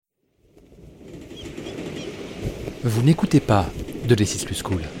Vous n'écoutez pas de D6 Plus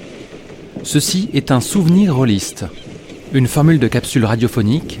Cool. Ceci est un souvenir rôliste, une formule de capsule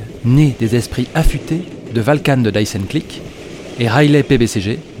radiophonique née des esprits affûtés de Valkan de Dice & Click et Riley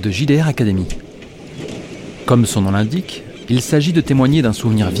PBCG de JDR Academy. Comme son nom l'indique, il s'agit de témoigner d'un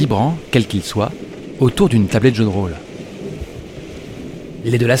souvenir vibrant, quel qu'il soit, autour d'une tablette jeu de rôle.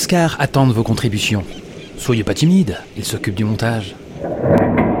 Les de l'Ascar attendent vos contributions. Soyez pas timides, ils s'occupent du montage.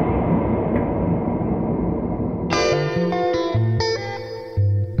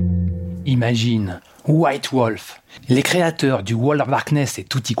 Imagine, White Wolf, les créateurs du World of Darkness et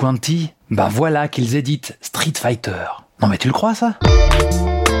Tutti Quanti, voilà qu'ils éditent Street Fighter. Non mais tu le crois ça ?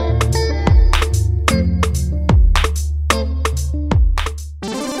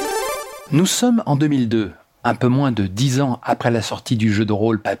 Nous sommes en 2002, un peu moins de 10 ans après la sortie du jeu de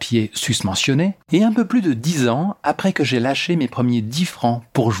rôle papier susmentionné, et un peu plus de 10 ans après que j'ai lâché mes premiers 10 francs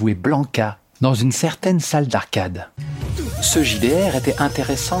pour jouer Blanca dans une certaine salle d'arcade. Ce JDR était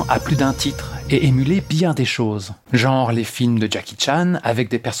intéressant à plus d'un titre et émulait bien des choses. Genre les films de Jackie Chan avec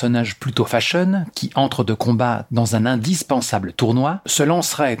des personnages plutôt fashion qui, entre deux combats dans un indispensable tournoi, se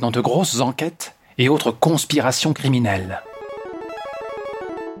lanceraient dans de grosses enquêtes et autres conspirations criminelles.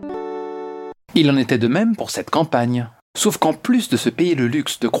 Il en était de même pour cette campagne. Sauf qu'en plus de se payer le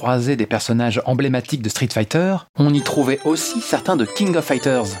luxe de croiser des personnages emblématiques de Street Fighter, on y trouvait aussi certains de King of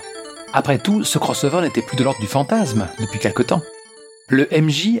Fighters. Après tout, ce crossover n'était plus de l'ordre du fantasme depuis quelque temps. Le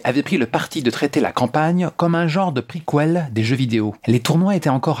MJ avait pris le parti de traiter la campagne comme un genre de prequel des jeux vidéo. Les tournois étaient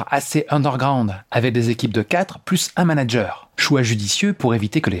encore assez underground, avec des équipes de 4 plus un manager. Choix judicieux pour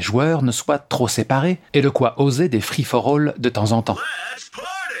éviter que les joueurs ne soient trop séparés et de quoi oser des free-for-all de temps en temps.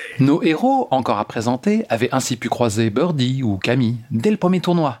 Nos héros, encore à présenter, avaient ainsi pu croiser Birdie ou Camille dès le premier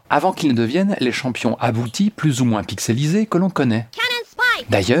tournoi, avant qu'ils ne deviennent les champions aboutis plus ou moins pixelisés que l'on connaît.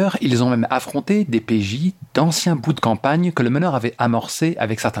 D'ailleurs, ils ont même affronté des PJ d'anciens bouts de campagne que le meneur avait amorcés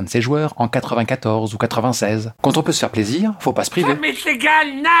avec certains de ses joueurs en 94 ou 96. Quand on peut se faire plaisir, faut pas se priver. Mais c'est égal,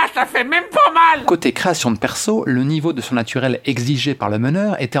 ça fait même pas mal. Côté création de perso, le niveau de surnaturel exigé par le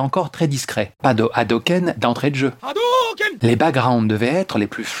meneur était encore très discret. Pas de Hadoken d'entrée de jeu. Les backgrounds devaient être les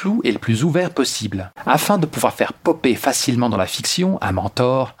plus flous et les plus ouverts possibles, afin de pouvoir faire popper facilement dans la fiction un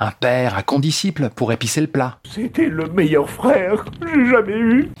mentor, un père, un condisciple pour épicer le plat. C'était le meilleur frère que j'ai jamais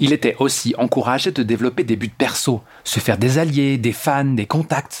eu. Il était aussi encouragé de développer des buts perso, se faire des alliés, des fans, des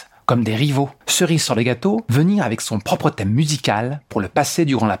contacts, comme des rivaux. Cerise sur le gâteau, venir avec son propre thème musical pour le passer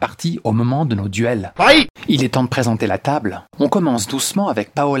durant la partie au moment de nos duels. Oui. Il est temps de présenter la table. On commence doucement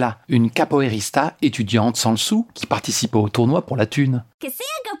avec Paola, une capoeirista étudiante sans le sou qui participait au tournoi pour la thune.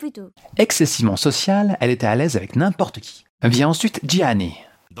 Excessivement sociale, elle était à l'aise avec n'importe qui. Vient ensuite Gianni,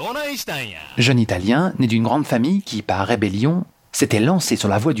 jeune italien né d'une grande famille qui, par rébellion, s'était lancé sur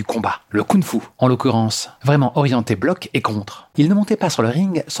la voie du combat, le kung-fu en l'occurrence, vraiment orienté bloc et contre. Il ne montait pas sur le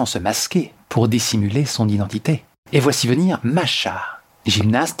ring sans se masquer pour dissimuler son identité. Et voici venir Masha,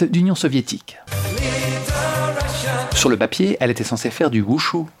 gymnaste d'Union soviétique. Sur le papier, elle était censée faire du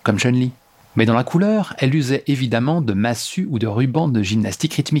wushu, comme Chun-Li. Mais dans la couleur, elle usait évidemment de massues ou de rubans de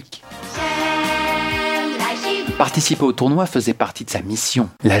gymnastique rythmique. Participer au tournoi faisait partie de sa mission.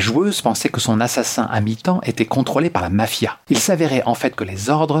 La joueuse pensait que son assassin à mi-temps était contrôlé par la mafia. Il s'avérait en fait que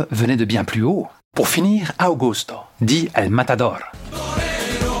les ordres venaient de bien plus haut. Pour finir, Augusto, dit El Matador.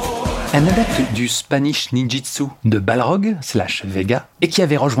 Un adepte du Spanish Ninjitsu de Balrog/Vega et qui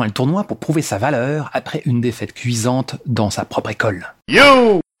avait rejoint le tournoi pour prouver sa valeur après une défaite cuisante dans sa propre école.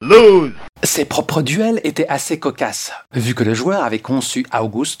 You lose. Ses propres duels étaient assez cocasses, vu que le joueur avait conçu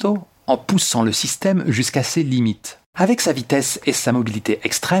Augusto en poussant le système jusqu'à ses limites. Avec sa vitesse et sa mobilité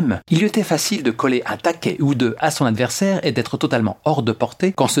extrême, il lui était facile de coller un taquet ou deux à son adversaire et d'être totalement hors de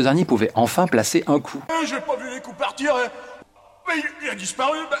portée quand ce dernier pouvait enfin placer un coup. J'ai pas vu les coups partir, mais il a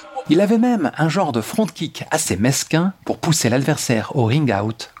disparu. Il avait même un genre de front kick assez mesquin pour pousser l'adversaire au ring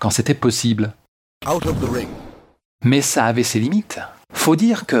out quand c'était possible. Out of the ring. Mais ça avait ses limites. Faut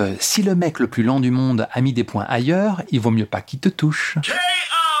dire que si le mec le plus lent du monde a mis des points ailleurs, il vaut mieux pas qu'il te touche.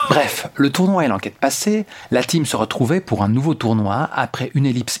 Bref, le tournoi et l'enquête passée, la team se retrouvait pour un nouveau tournoi après une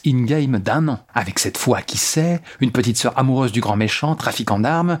ellipse in-game d'1 an. Avec cette fois, qui sait, une petite sœur amoureuse du grand méchant, trafiquant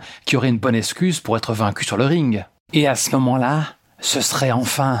d'armes, qui aurait une bonne excuse pour être vaincu sur le ring. Et à ce moment-là, ce serait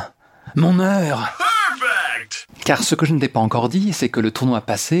enfin mon heure. Car ce que je ne t'ai pas encore dit, c'est que le tournoi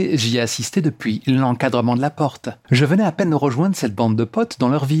passé, j'y ai assisté depuis l'encadrement de la porte. Je venais à peine de rejoindre cette bande de potes dans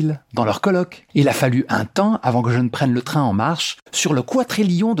leur ville, dans leur coloc. Il a fallu un temps avant que je ne prenne le train en marche sur le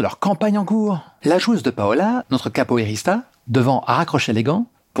quadrillion de leur campagne en cours. La joueuse de Paola, notre capoeirista, devant à raccrocher les gants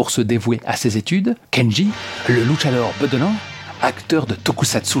pour se dévouer à ses études, Kenji, le luchador bedonnant, acteur de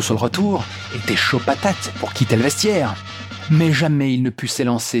tokusatsu sur le retour, était chaud patate pour quitter le vestiaire. Mais jamais il ne put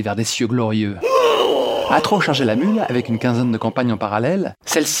s'élancer vers des cieux glorieux. À trop charger la mule, avec une quinzaine de campagnes en parallèle,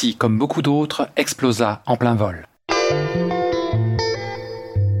 celle-ci, comme beaucoup d'autres, explosa en plein vol.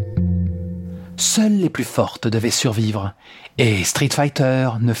 Seules les plus fortes devaient survivre, et Street Fighter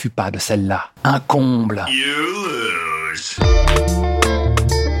ne fut pas de celle-là. Un comble. You lose.